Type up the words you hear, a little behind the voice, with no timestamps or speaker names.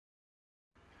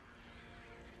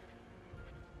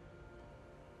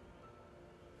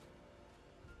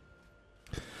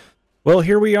Well,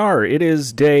 here we are. It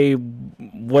is day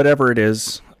whatever it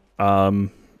is. I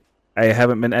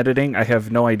haven't been editing. I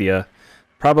have no idea.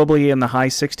 Probably in the high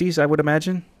 60s, I would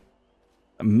imagine.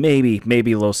 Maybe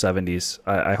low 70s.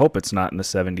 I hope it's not in the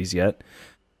 70s yet.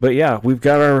 But yeah, we've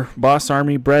got our boss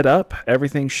army bred up.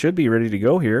 Everything should be ready to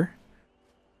go here.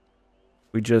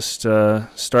 We just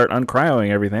start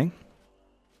uncryoing everything.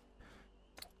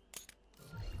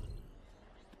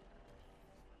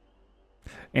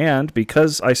 And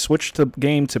because I switched the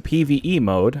game to PvE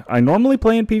mode, I normally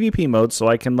play in PvP mode so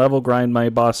I can level grind my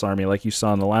boss army like you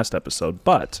saw in the last episode,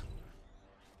 but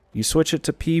you switch it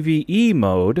to PvE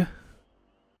mode,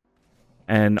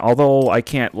 and although I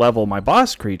can't level my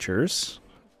boss creatures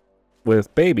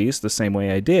with babies the same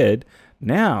way I did,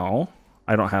 now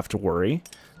I don't have to worry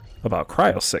about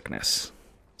cryo sickness.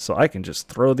 So I can just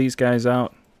throw these guys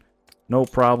out, no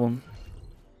problem.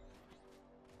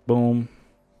 Boom.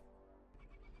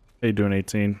 How you doing,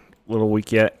 18? A little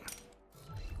weak yet.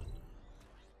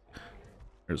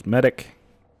 There's medic.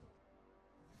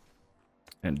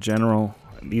 And general.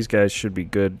 And these guys should be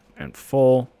good and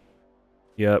full.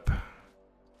 Yep.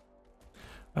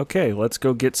 Okay, let's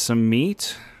go get some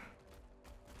meat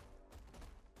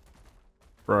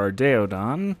for our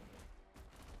Deodon.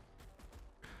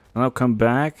 And I'll come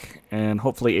back, and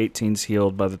hopefully 18's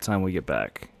healed by the time we get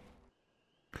back.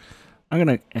 I'm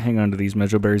going to hang on to these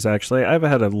mejoberries, actually. I've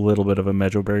had a little bit of a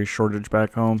mejoberry shortage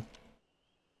back home.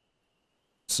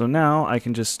 So now I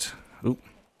can just...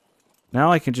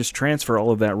 Now I can just transfer all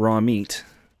of that raw meat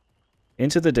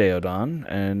into the Deodon,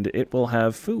 and it will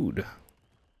have food.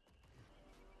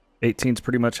 18's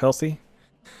pretty much healthy.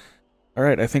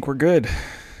 Alright, I think we're good.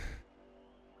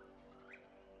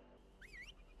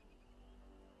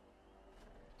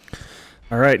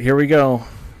 Alright, here we go.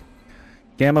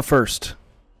 Gamma first.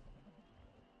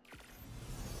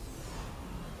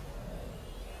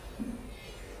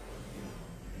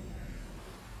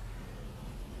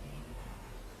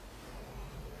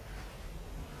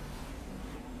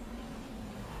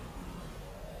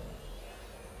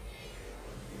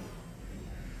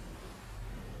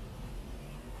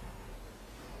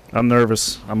 I'm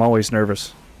nervous. I'm always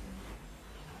nervous.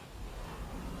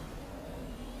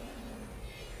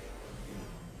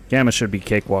 Gamma should be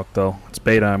cakewalk, though. It's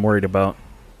beta I'm worried about.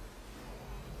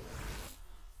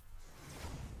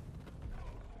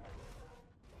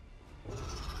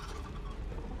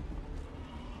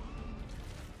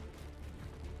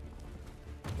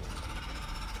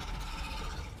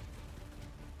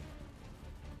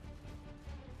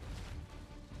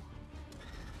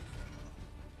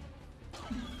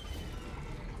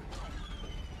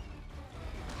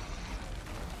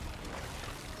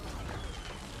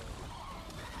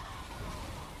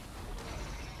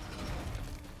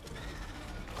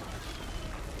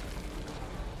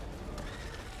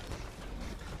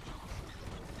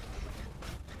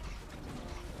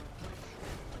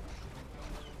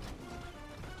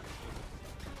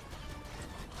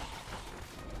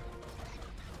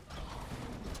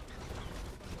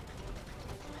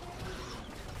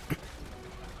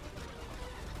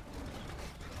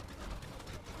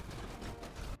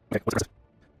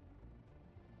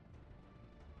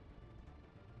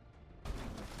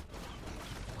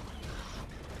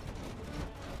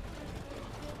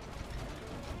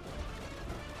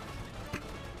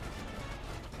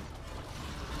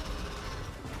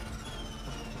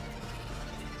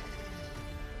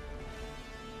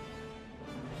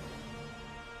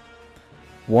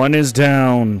 One is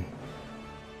down.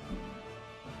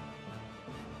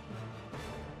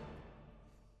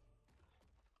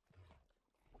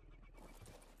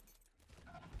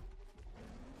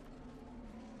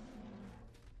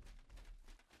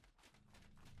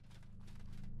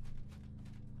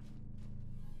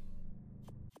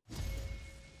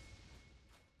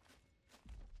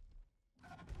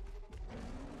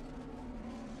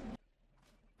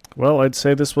 Well, I'd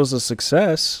say this was a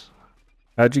success.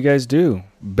 How'd you guys do?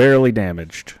 Barely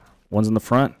damaged. One's in the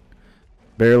front.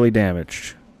 Barely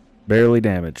damaged. Barely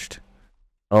damaged.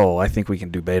 Oh, I think we can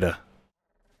do beta.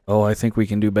 Oh, I think we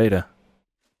can do beta.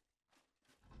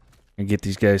 And get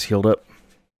these guys healed up.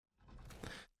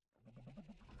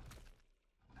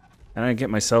 And I get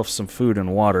myself some food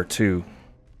and water, too.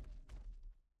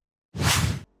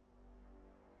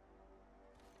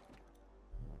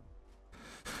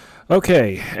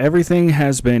 Okay, everything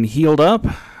has been healed up.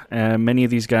 Many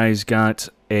of these guys got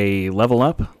a level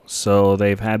up, so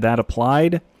they've had that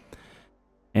applied.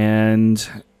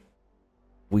 And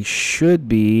we should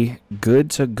be good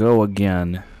to go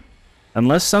again.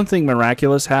 Unless something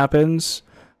miraculous happens,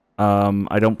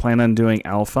 I don't plan on doing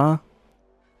alpha.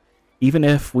 even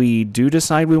if we do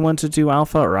decide we want to do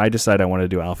alpha, or I decide I want to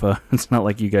do alpha, it's not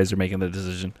like you guys are making the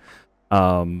decision.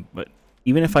 But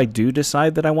even if I do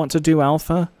decide that I want to do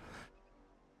alpha,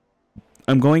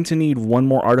 I'm going to need one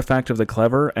more artifact of the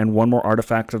clever and one more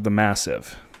artifact of the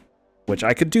massive, which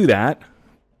I could do that.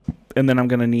 And then I'm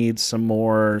going to need some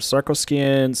more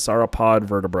sarcoskin, sauropod,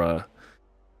 vertebra.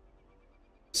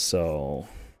 So,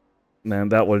 man,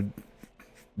 that would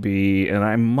be... And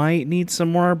I might need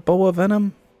some more boa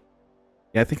venom.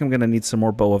 Yeah, I think I'm going to need some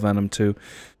more boa venom too.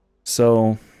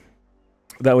 So,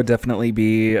 that would definitely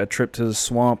be a trip to the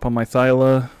swamp on my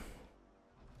Thyla.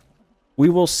 We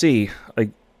will see. Like,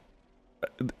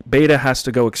 beta has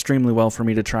to go extremely well for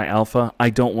me to try alpha. I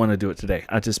don't want to do it today.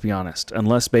 I'll just be honest.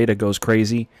 Unless beta goes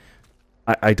crazy,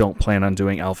 I don't plan on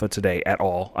doing alpha today at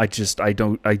all. I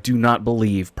do not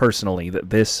believe personally that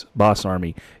this boss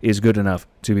army is good enough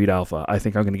to beat alpha. I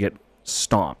think I'm going to get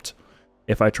stomped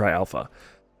if I try alpha.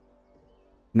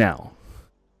 Now,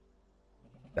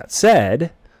 that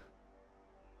said,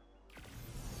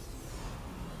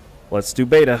 let's do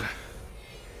beta.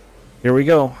 Here we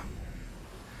go.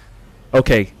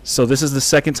 Okay, so this is the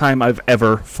second time I've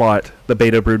ever fought the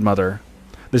Beta Broodmother.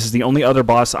 This is the only other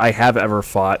boss I have ever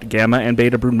fought. Gamma and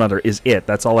Beta Broodmother is it.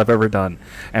 That's all I've ever done.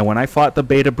 And when I fought the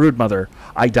Beta Broodmother,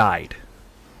 I died.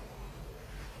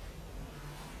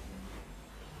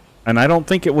 And I don't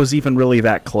think it was even really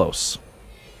that close.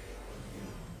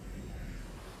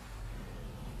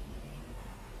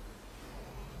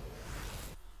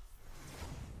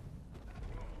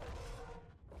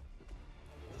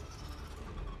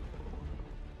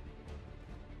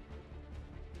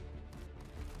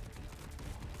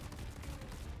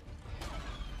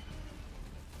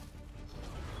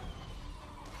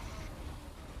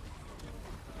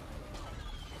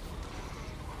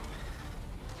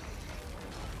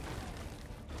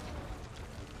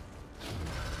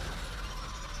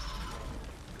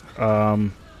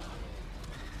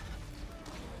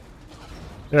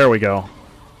 There we go.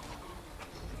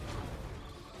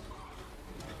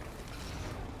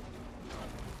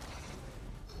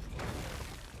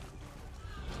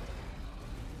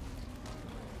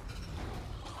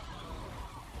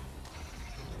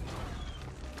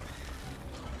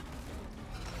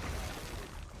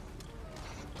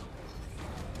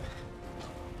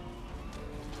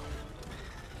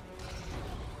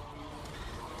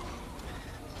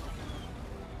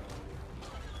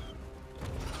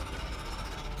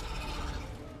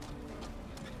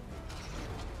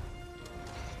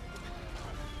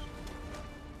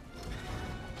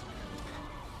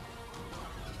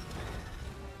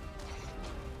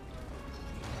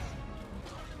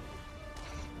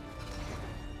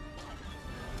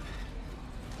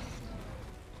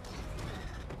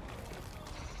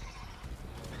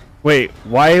 Wait,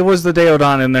 why was the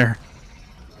Deodon in there?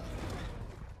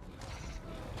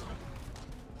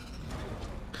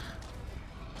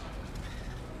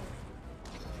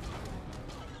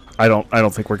 I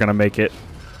don't think we're gonna make it.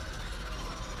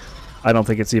 I don't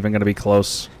think it's even gonna be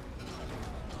close.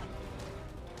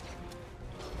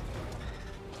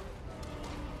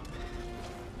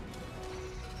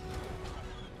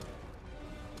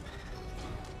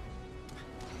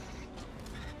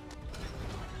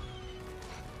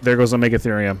 There goes a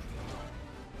Megatherium.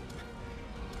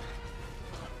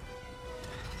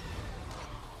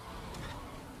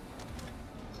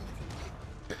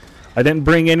 I didn't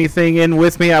bring anything in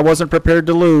with me I wasn't prepared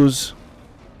to lose.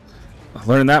 I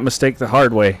learned that mistake the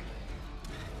hard way.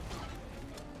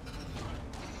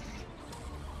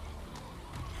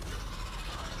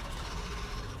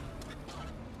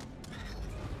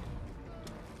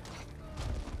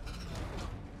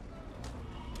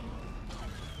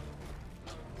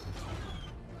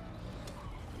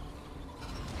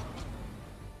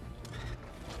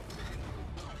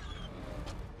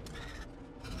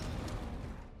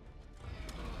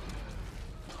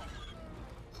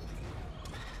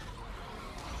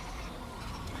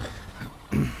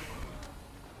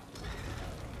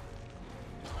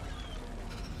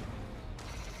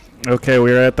 Okay,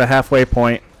 we're at the halfway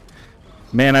point.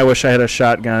 Man, I wish I had a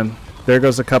shotgun. There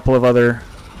goes a couple of other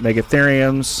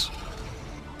Megatheriums.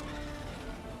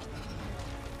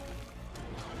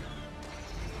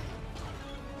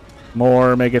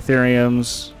 More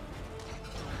Megatheriums.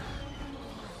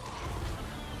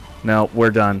 No,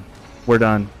 we're done. We're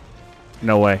done.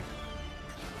 No way.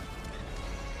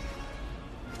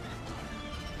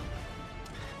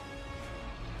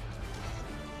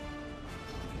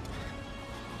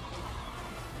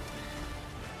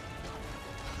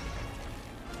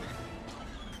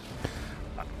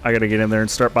 I gotta get in there and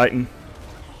start biting.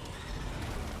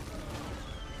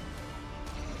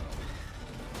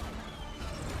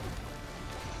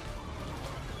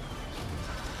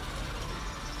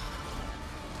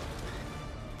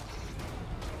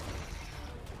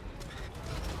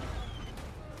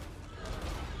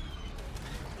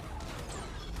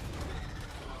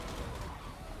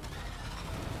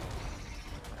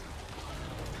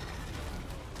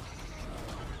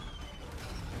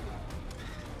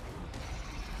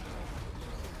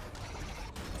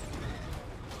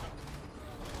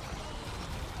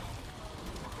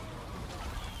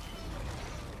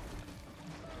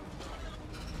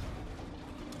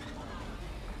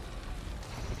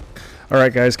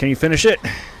 Alright, guys, can you finish it?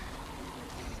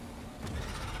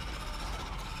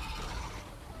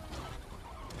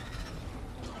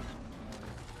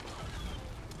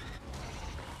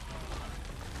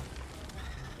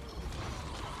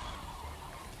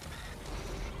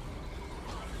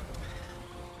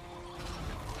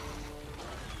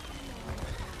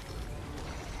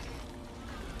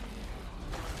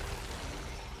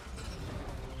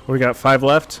 We got 5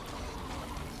 left.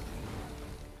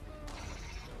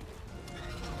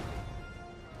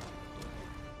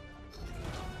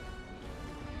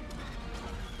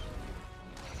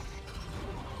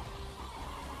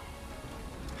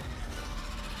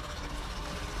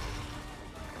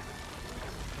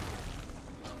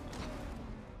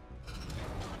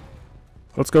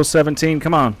 Let's go 17,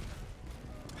 come on.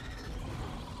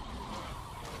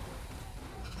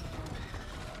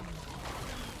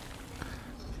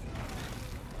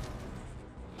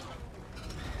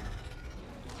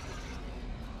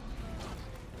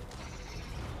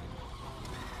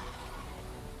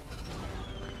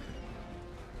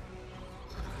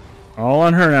 All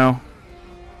on her now.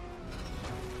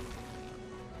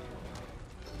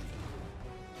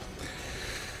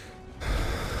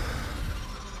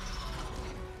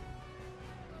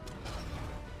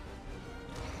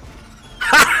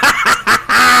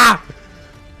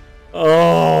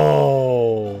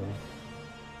 Oh.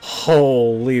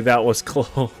 Holy, that was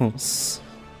close.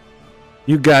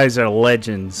 You guys are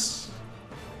legends.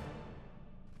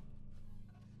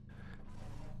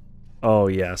 Oh,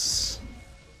 yes.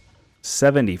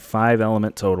 75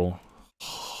 element total.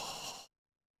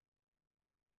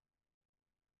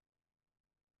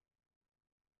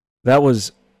 That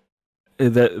was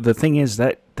the thing is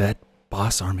that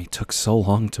boss army took so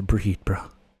long to breed, bro.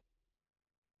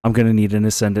 I'm gonna need an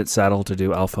ascendant saddle to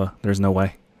do alpha. There's no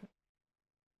way.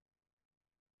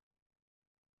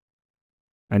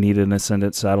 I need an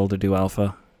ascendant saddle to do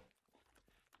alpha.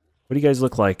 What do you guys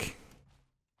look like?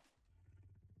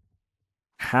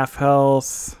 Half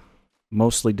health.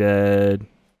 Mostly dead.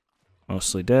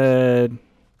 Mostly dead.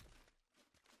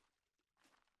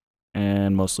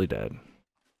 And mostly dead.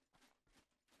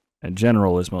 And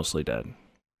general is mostly dead.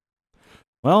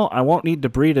 Well, I won't need to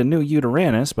breed a new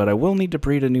Uteranus, but I will need to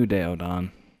breed a new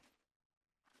Deodon.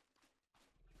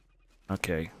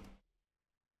 Okay.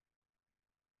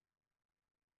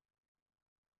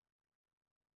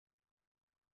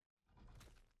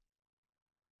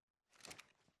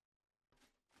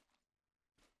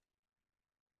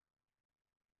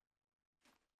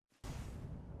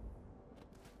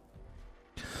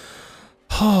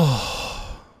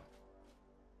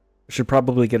 Should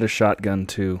probably get a shotgun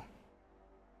too.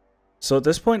 So at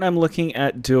this point I'm looking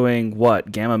at doing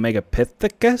what? Gamma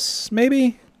Megapithecus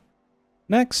maybe?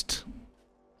 Next?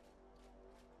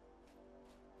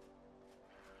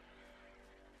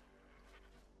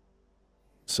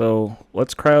 So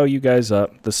let's cryo you guys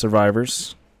up, the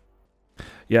survivors.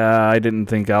 Yeah, I didn't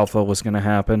think alpha was gonna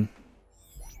happen.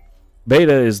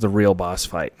 Beta is the real boss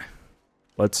fight.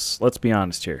 Let's be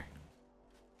honest here.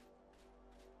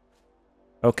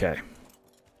 Okay.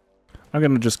 I'm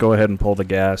going to just go ahead and pull the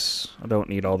gas. I don't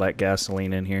need all that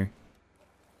gasoline in here.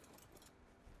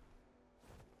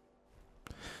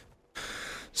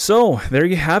 So, there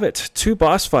you have it. 2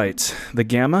 boss fights. The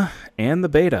Gamma and the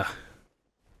Beta.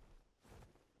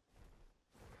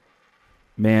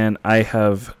 Man, I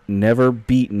have never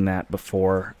beaten that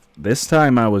before. This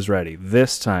time I was ready.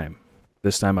 This time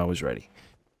I was ready.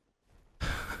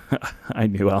 I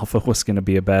knew Alpha was going to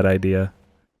be a bad idea.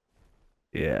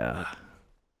 Yeah.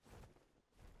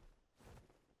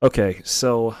 Okay,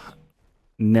 so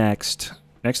next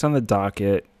on the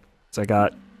docket, so I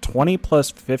got 20 plus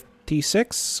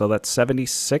 56, so that's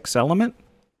 76 element,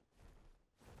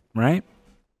 right?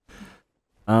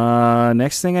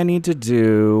 Next thing I need to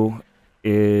do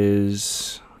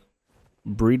is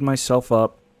breed myself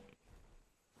up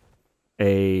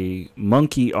a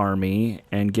monkey army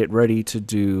and get ready to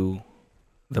do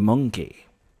the monkey.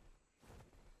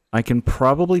 I can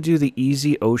probably do the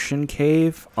easy ocean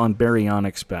cave on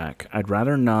Baryonyx's back. I'd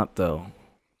rather not, though. I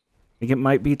think it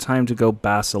might be time to go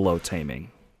Basilo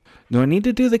taming. Do I need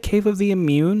to do the cave of the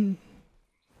immune?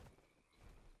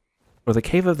 Or the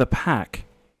cave of the pack?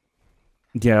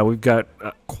 Yeah, we've got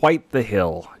quite the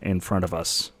hill in front of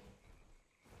us.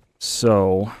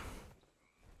 So,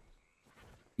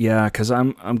 yeah, because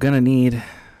I'm gonna need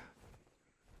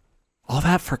all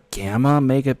that for Gamma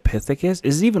Megapithecus?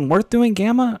 Is it even worth doing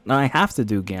Gamma? No, I have to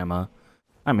do Gamma.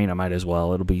 I mean, I might as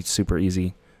well. It'll be super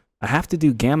easy. I have to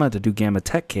do Gamma to do Gamma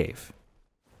Tech Cave.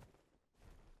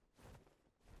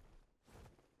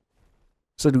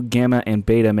 So do Gamma and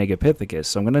Beta Megapithecus.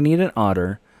 So I'm going to need an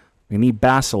otter. We need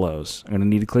basilos. I'm going to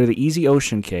need to clear the easy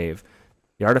ocean cave.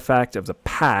 The artifact of the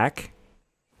pack.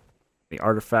 The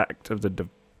artifact of the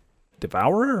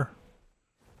devourer?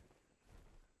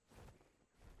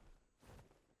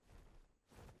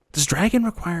 Does dragon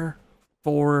require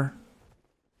 4?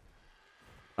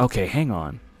 Okay, hang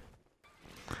on.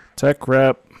 Tech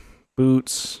rep,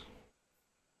 boots.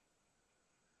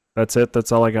 That's it.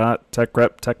 That's all I got. Tech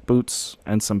rep, tech boots,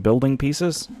 and some building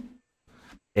pieces.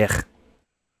 Ugh.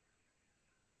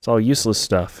 It's all useless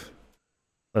stuff.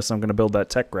 Unless I'm going to build that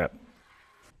tech rep.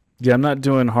 Yeah, I'm not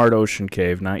doing hard ocean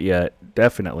cave. Not yet.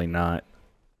 Definitely not.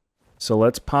 So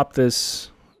let's pop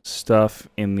this stuff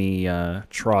in the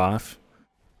trough.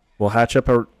 We'll hatch up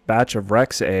a batch of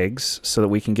Rex eggs so that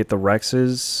we can get the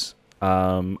Rexes.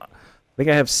 I think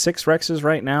I have 6 Rexes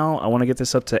right now. I want to get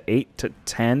this up to 8 to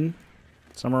 10.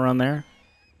 Somewhere around there.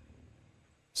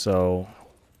 So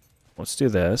let's do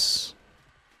this.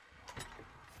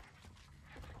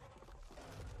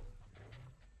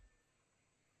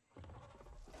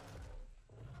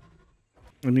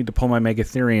 I need to pull my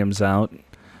Megatheriums out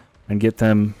and get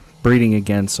them breeding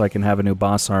again so I can have a new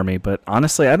boss army. But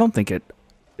honestly, I don't think it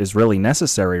is really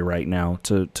necessary right now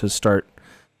to start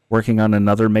working on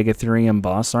another Megatherium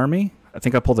boss army. I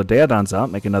think I'll pull the Daedons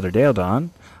out, make another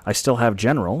Daedon. I still have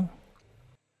General.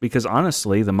 Because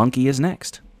honestly, the monkey is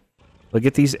next. We'll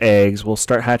get these eggs, we'll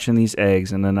start hatching these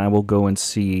eggs, and then I will go and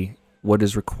see what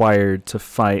is required to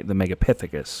fight the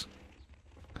Megapithecus.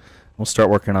 We'll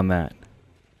start working on that.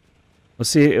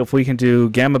 Let's see if we can do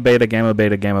Gamma Beta, Gamma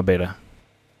Beta, Gamma Beta.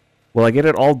 Will I get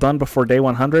it all done before day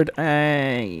 100?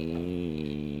 I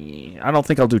don't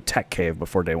think I'll do Tech Cave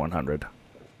before day 100.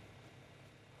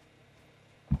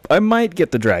 I might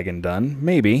get the dragon done.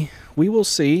 Maybe. We will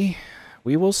see.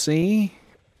 We will see.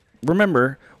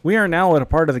 Remember, we are now at a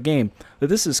part of the game that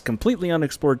this is completely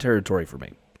unexplored territory for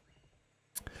me.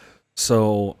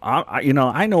 So, I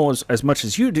know as much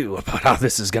as you do about how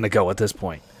this is going to go at this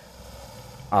point.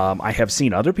 I have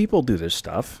seen other people do this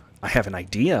stuff. I have an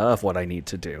idea of what I need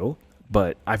to do,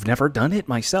 but I've never done it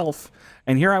myself.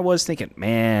 And here I was thinking,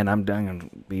 man, I'm going to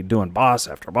be doing boss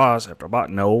after boss after boss.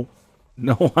 No,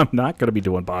 I'm not going to be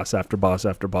doing boss after boss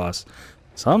after boss.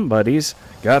 Somebody's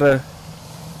got to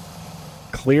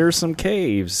clear some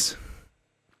caves.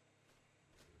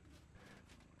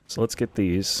 So let's get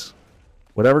these.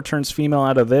 Whatever turns female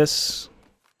out of this,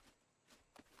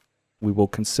 we will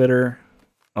consider.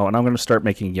 Oh, and I'm going to start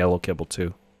making yellow kibble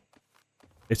too.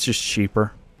 It's just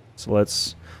cheaper. So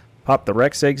let's pop the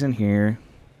Rex eggs in here.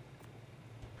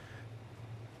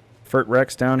 Fert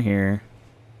Rex down here.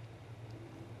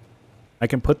 I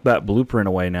can put that blueprint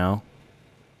away now.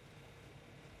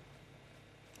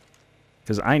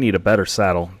 Because I need a better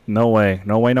saddle. No way.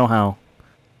 No way, no how.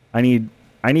 I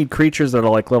need creatures that are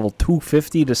like level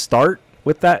 250 to start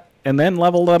with that, and then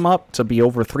level them up to be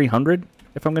over 300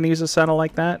 if I'm going to use a saddle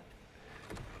like that.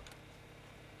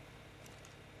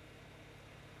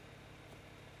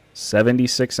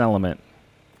 '76 element.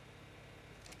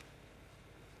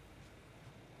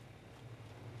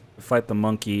 To fight the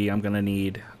monkey, I'm going to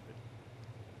need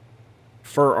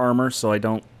fur armor so I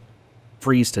don't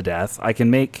freeze to death. I can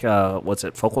make, what's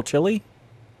it, Focal Chili?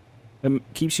 It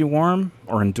keeps you warm?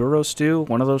 Or Enduro Stew?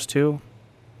 One of those two?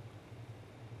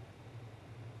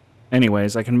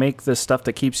 Anyways, I can make the stuff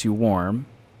that keeps you warm.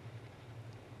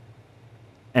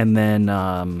 And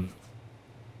then,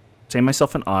 save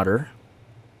myself an otter.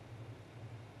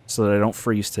 So that I don't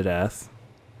freeze to death.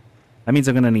 That means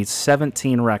I'm going to need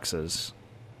 17 Rexes.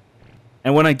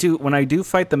 And when I do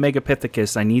fight the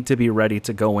Megapithecus, I need to be ready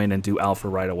to go in and do Alpha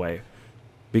right away.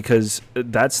 Because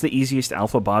that's the easiest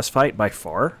Alpha boss fight by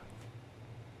far.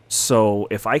 So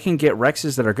if I can get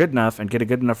Rexes that are good enough and get a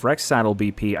good enough Rex saddle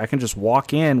BP, I can just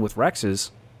walk in with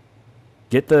Rexes,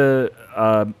 get the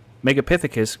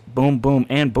Megapithecus, boom, boom,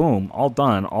 and boom, all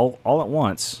done, all at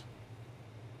once.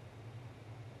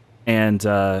 And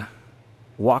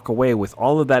walk away with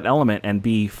all of that element and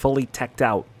be fully teched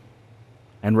out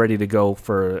and ready to go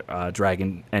for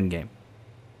Dragon Endgame.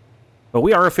 But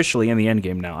we are officially in the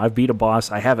endgame now. I've beat a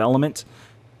boss. I have element.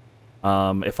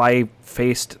 If I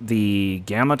faced the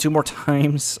Gamma 2 more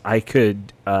times, I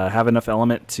could have enough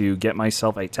element to get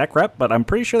myself a tech rep, but I'm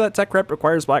pretty sure that tech rep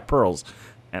requires black pearls.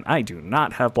 And I do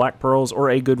not have black pearls or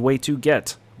a good way to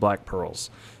get black pearls.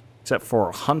 Except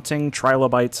for hunting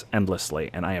trilobites endlessly,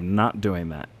 and I am not doing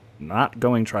that. Not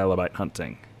going trilobite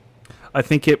hunting. I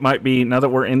think it might be, now that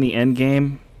we're in the end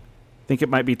game, I think it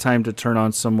might be time to turn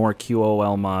on some more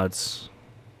QOL mods.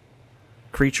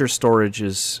 Creature storage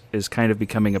is kind of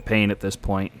becoming a pain at this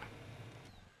point.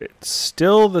 It's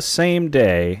still the same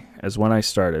day as when I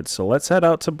started, so let's head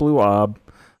out to Blue Ob.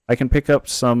 I can pick up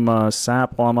some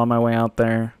sap while I'm on my way out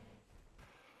there.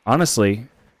 Honestly,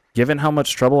 given how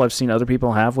much trouble I've seen other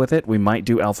people have with it, we might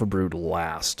do Alpha Brood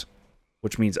last.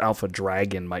 Which means Alpha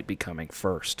Dragon might be coming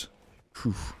first.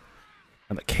 Whew.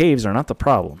 And the caves are not the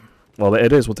problem. Well,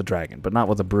 it is with the dragon, but not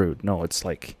with the brood. No, it's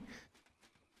like...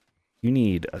 You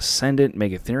need Ascendant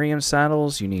Megatherium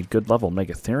saddles. You need good level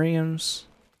Megatheriums.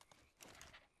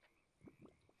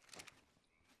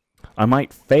 I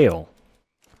might fail.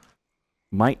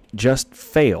 Might just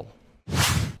fail.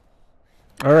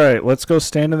 Alright, let's go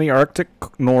stand in the Arctic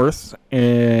North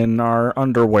in our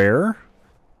underwear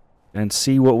and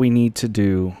see what we need to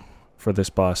do for this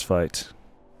boss fight.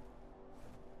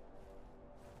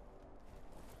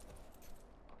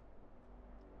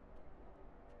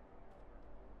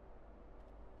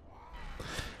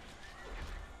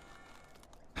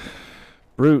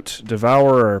 Brute,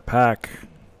 Devourer, Pack.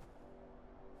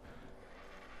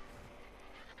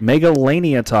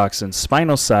 Megalania Toxin,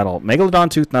 Spinal Saddle,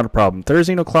 Megalodon Tooth, not a problem.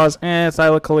 Therizino Claws,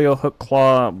 Thylacoleo Hook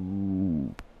Claw.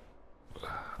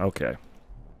 Okay.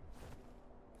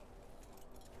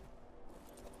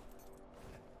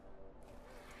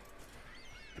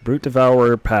 Brute,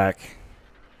 Devourer, Pack.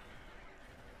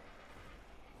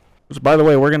 Which, by the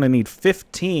way, we're going to need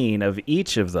 15 of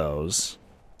each of those.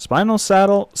 Spinal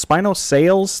Saddle, Spinal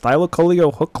Sails,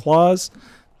 Thylacoleo Hook Claws,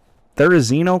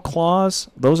 Therizino Claws,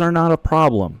 those are not a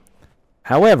problem.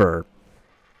 However,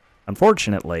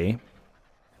 unfortunately,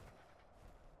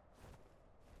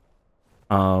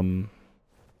 the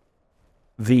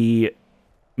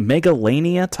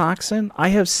Megalania Toxin, I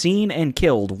have seen and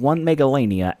killed one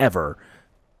Megalania ever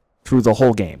through the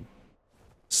whole game.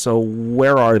 So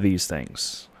where are these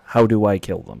things? How do I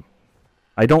kill them?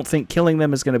 I don't think killing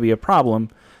them is going to be a problem,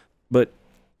 but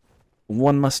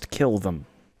one must kill them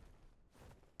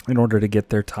in order to get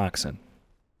their toxin.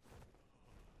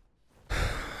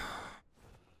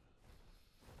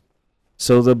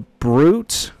 So the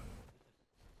Brute,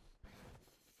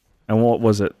 and what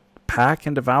was it? Pack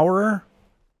and Devourer?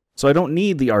 So I don't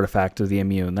need the Artifact of the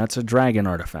Immune. That's a dragon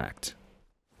artifact.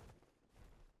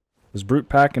 It was Brute,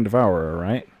 Pack, and Devourer,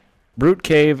 right? Brute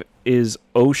Cave is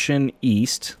Ocean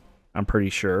East, I'm pretty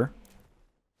sure.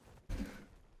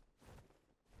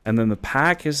 And then the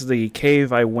Pack is the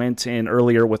cave I went in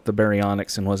earlier with the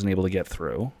Baryonyx and wasn't able to get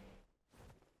through.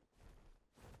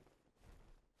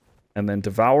 And then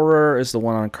Devourer is the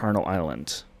one on Carnal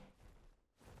Island.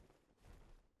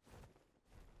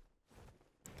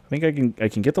 I think I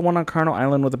can get the one on Carnal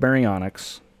Island with the Baryonyx.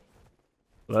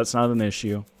 So that's not an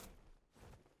issue.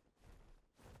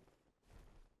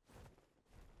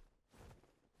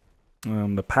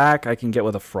 The Pack I can get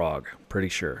with a frog, pretty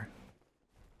sure.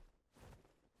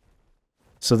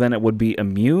 So then it would be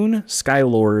Immune,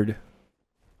 Skylord.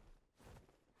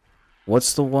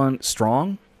 What's the one?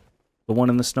 Strong? The one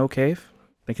in the snow cave?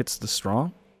 I think it's the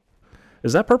Strong.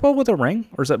 Is that purple with a ring?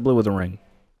 Or is that blue with a ring?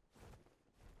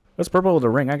 That's purple with a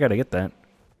ring. I gotta get that.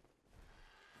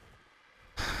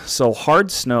 So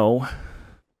hard snow.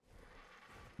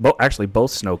 Actually, both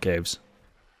snow caves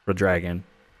for dragon.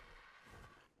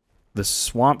 The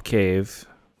swamp cave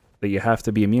that you have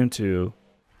to be immune to.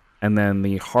 And then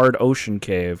the hard ocean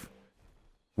cave,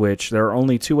 which there are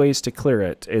only two ways to clear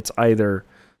it. It's either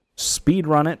speed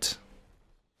run it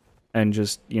and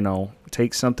just, you know,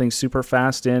 take something super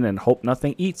fast in and hope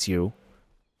nothing eats you,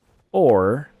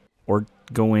 or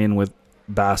go in with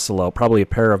Basilo, probably a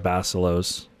pair of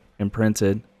Basilos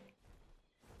imprinted. I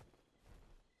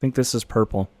think this is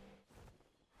purple.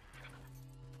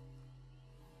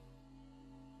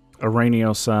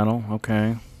 Aranio saddle,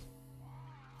 okay.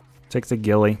 Take the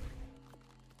ghillie.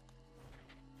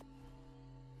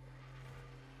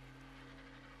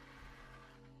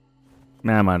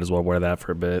 Man, I might as well wear that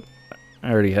for a bit. I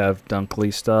already have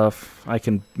Dunkley stuff. I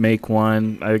can make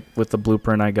one with the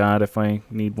blueprint I got if I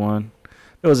need one.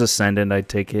 If it was Ascendant, I'd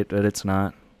take it, but it's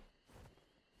not.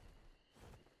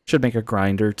 Should make a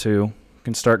grinder, too.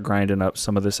 Can start grinding up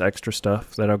some of this extra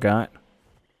stuff that I've got.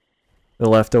 The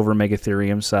leftover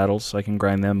Megatherium saddles, so I can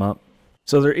grind them up.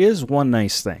 So there is one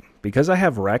nice thing. Because I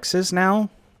have Rexes now,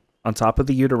 on top of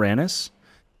the Uteranus,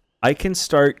 I can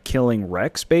start killing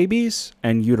Rex babies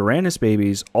and Uteranus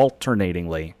babies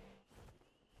alternatingly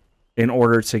in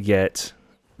order to get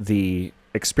the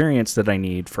experience that I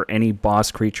need for any boss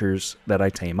creatures that I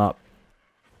tame up.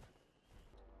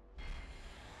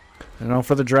 And now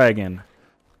for the dragon.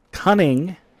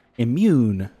 Cunning,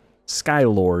 Immune,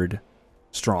 Skylord,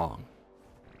 Strong.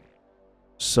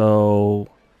 So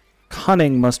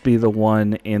Cunning must be the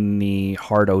one in the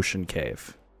hard ocean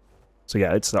cave. So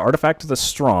yeah, it's the Artifact of the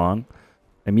Strong,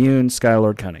 Immune,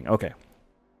 Skylord, Cunning. Okay.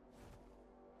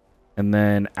 And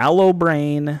then Aloe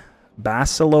Brain,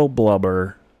 Bacillo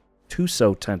Blubber,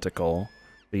 Tuso Tentacle.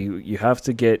 You have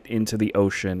to get into the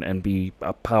ocean and be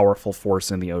a powerful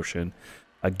force in the ocean.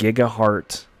 A Giga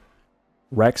Heart,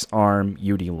 Rex Arm,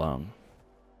 Yudi Lung.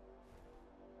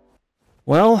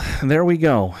 Well, there we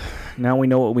go. Now we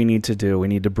know what we need to do. We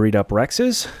need to breed up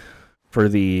Rexes for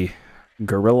the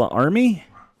Gorilla Army.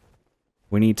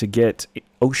 We need to get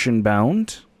ocean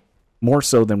bound, more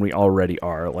so than we already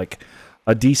are. Like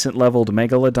a decent leveled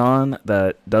Megalodon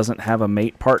that doesn't have a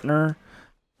mate partner,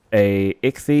 a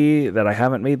Ichthy that I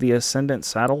haven't made the Ascendant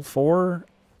Saddle for,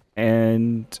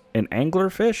 and an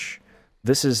Anglerfish.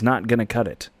 This is not going to cut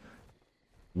it.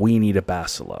 We need a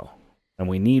Bacillo, and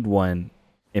we need one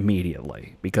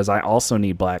immediately, because I also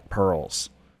need black pearls.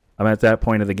 I'm at that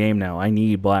point of the game now. I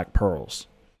need black pearls.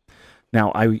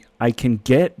 Now, I can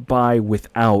get by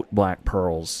without black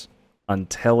pearls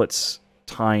until it's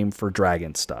time for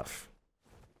dragon stuff.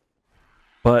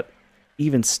 But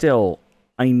even still,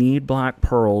 I need black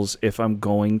pearls if I'm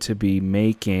going to be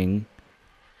making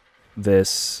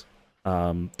this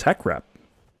tech rep.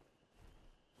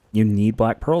 You need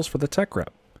black pearls for the tech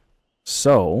rep.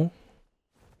 So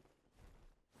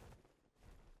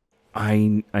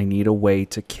I need a way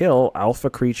to kill alpha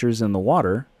creatures in the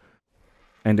water,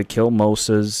 and to kill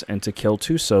Mosas, and to kill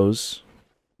Tusos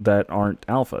that aren't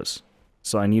alphas.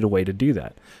 So I need a way to do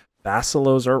that.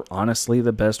 Bacillos are honestly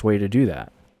the best way to do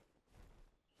that.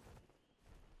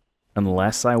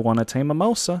 Unless I want to tame a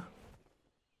Mosa.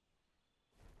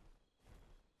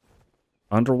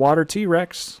 Underwater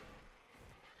T-Rex.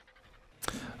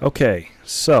 Okay,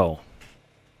 so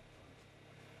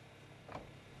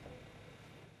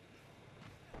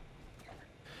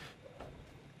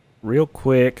real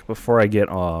quick before I get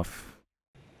off.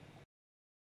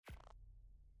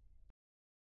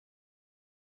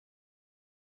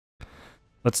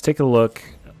 Let's take a look.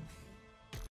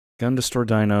 Gun to store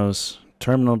dinos,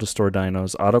 terminal to store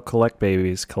dinos, auto collect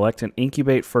babies, collect and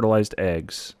incubate fertilized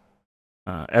eggs.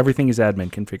 Everything is admin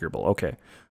configurable. Okay.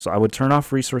 So I would turn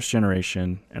off resource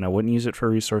generation, and I wouldn't use it for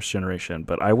resource generation,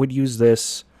 but I would use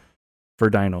this for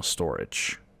dino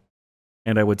storage.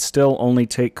 And I would still only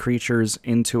take creatures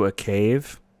into a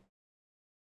cave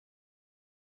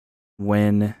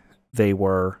when they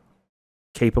were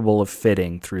capable of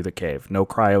fitting through the cave. No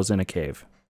cryos in a cave.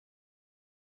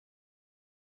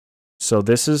 So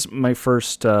this is my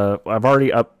first... I've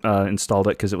already installed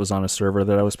it because it was on a server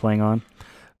that I was playing on.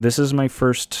 This is my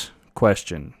first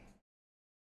question.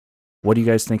 What do you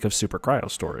guys think of super cryo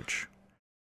storage?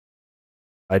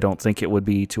 I don't think it would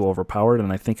be too overpowered,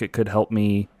 and I think it could help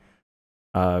me,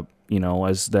 you know,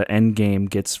 as the end game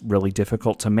gets really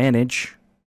difficult to manage.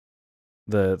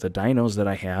 The dinos that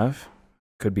I have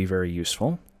could be very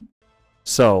useful.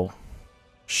 So,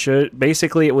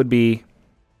 basically it would be,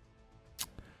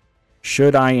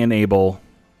 should I enable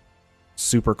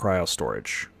super cryo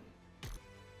storage?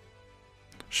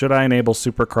 Should I enable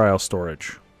super cryo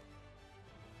storage?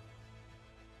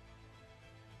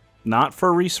 Not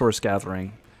for resource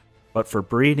gathering, but for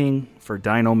breeding, for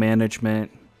dino management,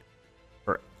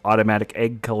 for automatic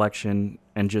egg collection,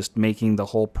 and just making the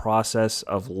whole process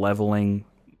of leveling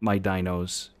my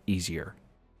dinos easier.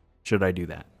 Should I do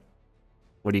that?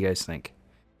 What do you guys think?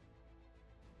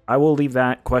 I will leave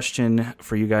that question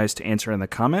for you guys to answer in the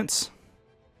comments.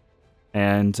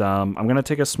 And I'm going to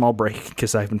take a small break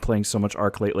because I've been playing so much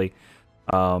Ark lately.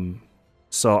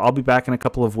 So I'll be back in a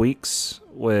couple of weeks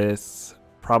with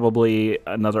probably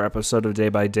another episode of Day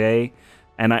by Day.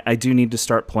 And I do need to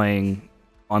start playing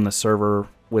on the server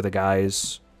with the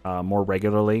guys more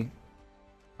regularly.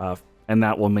 And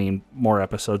that will mean more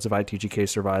episodes of ITGK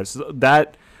Survives.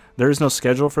 There is no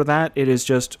schedule for that. It is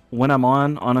just when I'm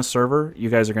on a server, you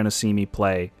guys are going to see me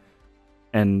play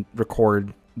and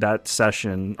record that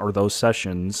session or those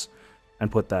sessions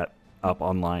and put that up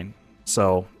online.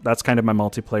 So that's kind of my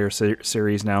multiplayer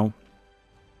series now.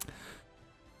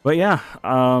 But yeah,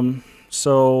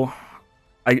 so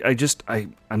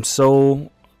I'm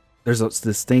so, there's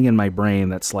this thing in my brain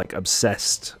that's like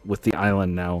obsessed with the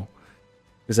island now,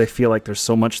 because I feel like there's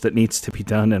so much that needs to be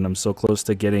done, and I'm so close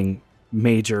to getting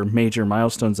major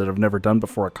milestones that I've never done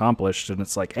before accomplished, and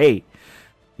it's like, hey,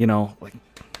 you know, like,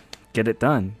 get it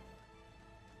done.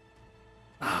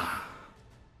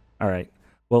 All right.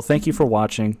 Well, thank you for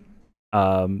watching.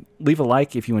 Leave a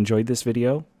like if you enjoyed this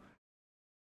video.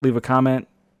 Leave a comment.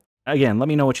 Again, let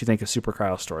me know what you think of super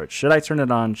cryo storage. Should I turn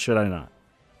it on? Should I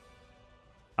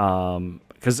not?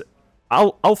 Because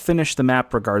I'll finish the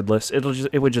map regardless.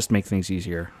 It would just make things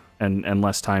easier and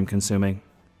less time consuming.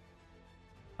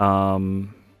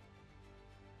 And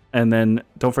then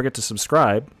don't forget to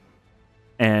subscribe.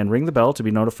 and ring the bell to be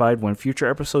notified when future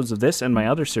episodes of this and my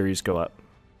other series go up.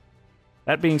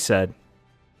 That being said,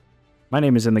 my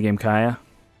name is In the Game Kaya.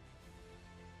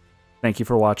 Thank you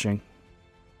for watching,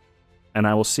 and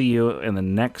I will see you in the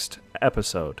next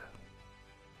episode,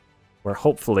 where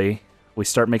hopefully we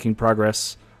start making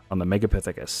progress on the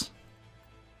Megapithecus.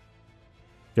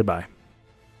 Goodbye.